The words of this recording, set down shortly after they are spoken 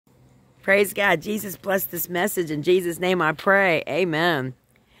Praise God. Jesus bless this message. In Jesus' name I pray. Amen.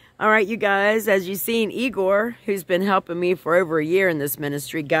 All right, you guys, as you've seen, Igor, who's been helping me for over a year in this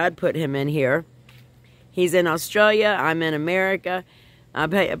ministry, God put him in here. He's in Australia. I'm in America.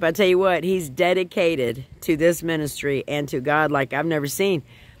 But I tell you what, he's dedicated to this ministry and to God like I've never seen.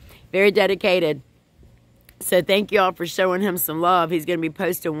 Very dedicated. So thank you all for showing him some love. He's going to be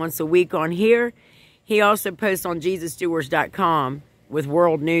posting once a week on here. He also posts on JesusDoers.com with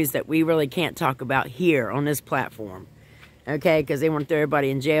world news that we really can't talk about here on this platform. Okay, because they want to throw everybody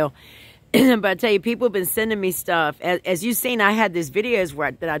in jail. But I tell you, people have been sending me stuff. As you've seen, I had these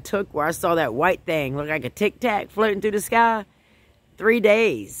videos that I took where I saw that white thing look like a tic-tac floating through the sky. 3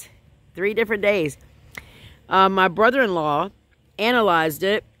 days. 3 different days. My brother-in-law analyzed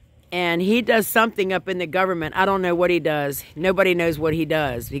it, and he does something up in the government. I don't know what he does. Nobody knows what he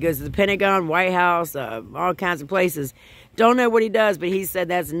does. He goes to the Pentagon, White House, all kinds of places. Don't know what he does, but he said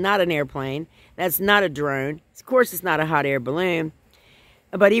that's not an airplane. That's not a drone. Of course, it's not a hot air balloon.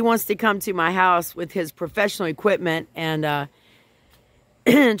 But he wants to come to my house with his professional equipment and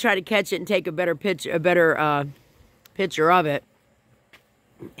try to catch it and take a better picture of it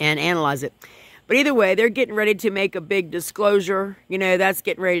and analyze it. But either way, they're getting ready to make a big disclosure. You know, that's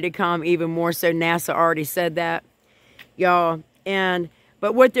getting ready to come even more so. NASA already said that, y'all.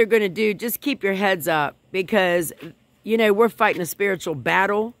 But what they're going to do, just keep your heads up because, you know, we're fighting a spiritual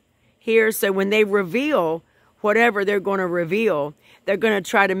battle here. So when they reveal whatever they're going to reveal, they're going to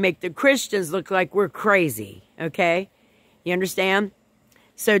try to make the Christians look like we're crazy, okay? You understand?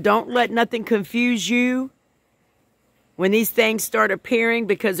 So don't let nothing confuse you when these things start appearing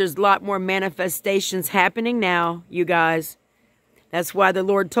because there's a lot more manifestations happening now, you guys. That's why the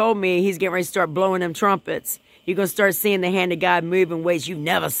Lord told me he's getting ready to start blowing them trumpets. You're going to start seeing the hand of God move in ways you've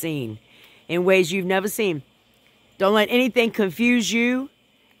never seen. In ways you've never seen. Don't let anything confuse you.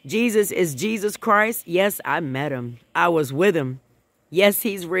 Jesus is Jesus Christ. Yes, I met him. I was with him. Yes,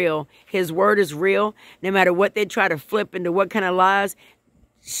 he's real. His word is real. No matter what they try to flip into what kind of lies,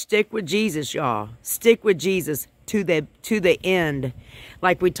 stick with Jesus, y'all. Stick with Jesus to the end.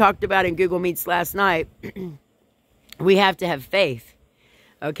 Like we talked about in Google Meets last night, we have to have faith,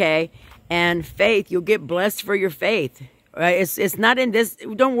 okay? And faith, you'll get blessed for your faith. Right? It's not in this.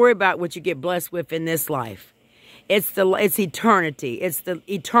 Don't worry about what you get blessed with in this life. It's eternity. It's the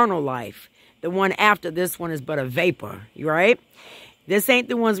eternal life. The one after this one is but a vapor, right? This ain't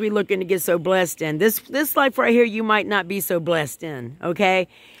the ones we looking to get so blessed in. This life right here, you might not be so blessed in, okay?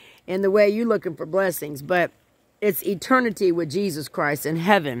 In the way you looking for blessings, but it's eternity with Jesus Christ in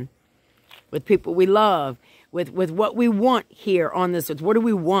heaven, with people we love, with what we want here on this earth. What do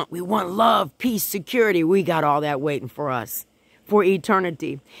we want? We want love, peace, security. We got all that waiting for us. For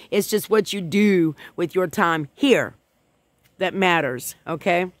eternity. It's just what you do with your time here that matters,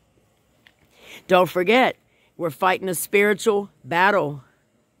 okay? Don't forget, we're fighting a spiritual battle.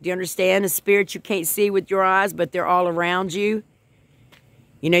 Do you understand? A spirit you can't see with your eyes, but they're all around you.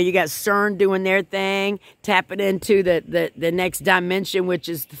 You know, you got CERN doing their thing, tapping into the next dimension, which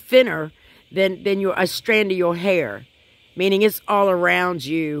is thinner than a strand of your hair. Meaning it's all around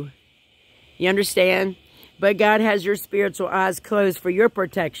you. You understand? But God has your spiritual eyes closed for your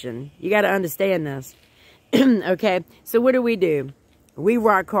protection. You got to understand this. Okay? So what do? We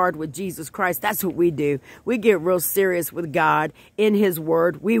rock hard with Jesus Christ. That's what we do. We get real serious with God in his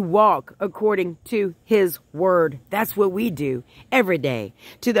word. We walk according to his word. That's what we do every day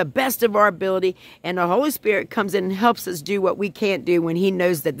to the best of our ability. And the Holy Spirit comes in and helps us do what we can't do when he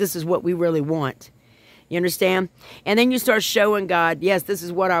knows that this is what we really want. You understand? And then you start showing God, yes, this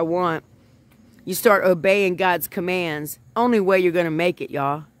is what I want. You start obeying God's commands. Only way you're going to make it,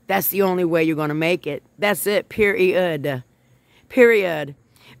 y'all. That's the only way you're going to make it. That's it, period. Period.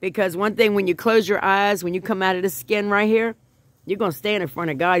 Because one thing, when you close your eyes, when you come out of the skin right here, you're going to stand in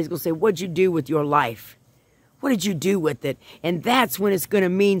front of God. He's going to say, what'd you do with your life? What did you do with it? And that's when it's going to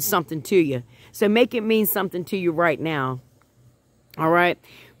mean something to you. So make it mean something to you right now. All right?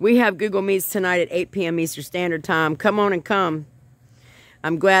 We have Google Meets tonight at 8 p.m. Eastern Standard Time. Come on and come.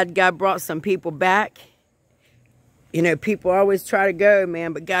 I'm glad God brought some people back. You know, people always try to go,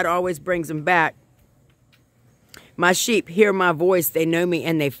 man, but God always brings them back. My sheep hear my voice. They know me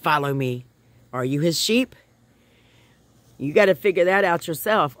and they follow me. Are you his sheep? You got to figure that out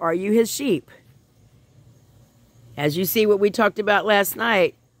yourself. Are you his sheep? As you see what we talked about last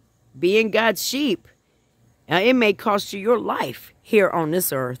night, being God's sheep, it may cost you your life here on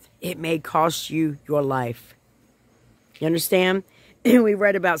this earth. It may cost you your life. You understand? We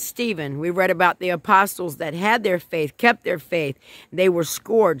read about Stephen. We read about the apostles that had their faith, kept their faith. They were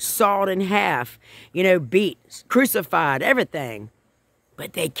scourged, sawed in half, you know, beat, crucified, everything.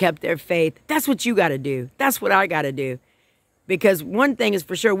 but they kept their faith. That's what you got to do. That's what I got to do. Because one thing is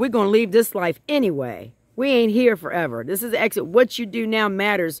for sure, we're going to leave this life anyway. We ain't here forever. This is the exit. What you do now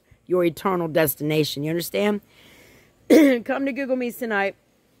matters your eternal destination. You understand? Come to Google Meets tonight.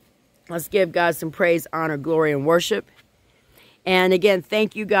 Let's give God some praise, honor, glory, and worship. And again,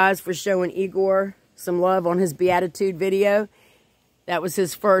 thank you guys for showing Igor some love on his Beatitude video. That was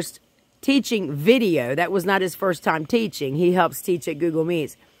his first teaching video. That was not his first time teaching. He helps teach at Google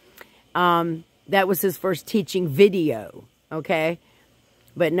Meets. That was his first teaching video, okay?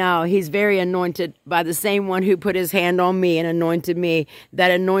 But no, he's very anointed by the same one who put his hand on me and anointed me. That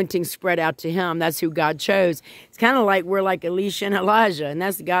anointing spread out to him. That's who God chose. It's kind of like we're like Elisha and Elijah, and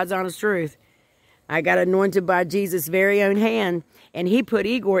that's God's honest truth. I got anointed by Jesus' very own hand, and he put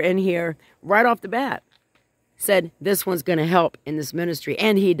Igor in here right off the bat. Said, this one's going to help in this ministry.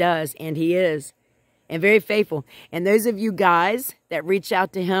 And he does, and he is. And very faithful. And those of you guys that reach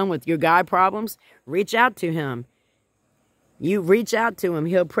out to him with your guy problems, reach out to him. You reach out to him.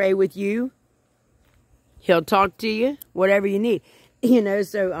 He'll pray with you. He'll talk to you, whatever you need. You know,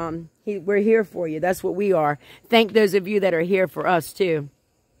 so we're here for you. That's what we are. Thank those of you that are here for us, too.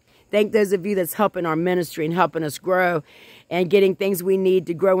 Thank those of you that's helping our ministry and helping us grow and getting things we need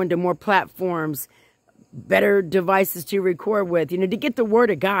to grow into more platforms, better devices to record with, you know, to get the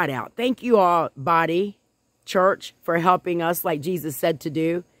word of God out. Thank you all, body, church, for helping us like Jesus said to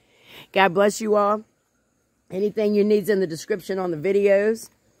do. God bless you all. Anything you need is in the description on the videos.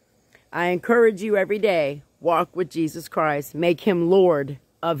 I encourage you every day, walk with Jesus Christ. Make him Lord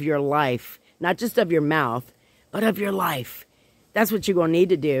of your life. Not just of your mouth, but of your life. That's what you're going to need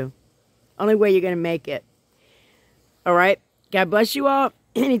to do. Only way you're going to make it. All right. God bless you all.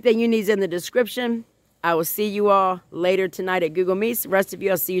 Anything you need is in the description. I will see you all later tonight at Google Meets. The rest of you,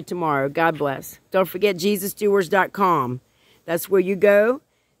 I'll see you tomorrow. God bless. Don't forget JesusDoers.com. That's where you go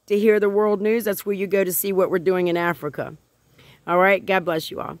to hear the world news. That's where you go to see what we're doing in Africa. All right. God bless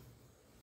you all.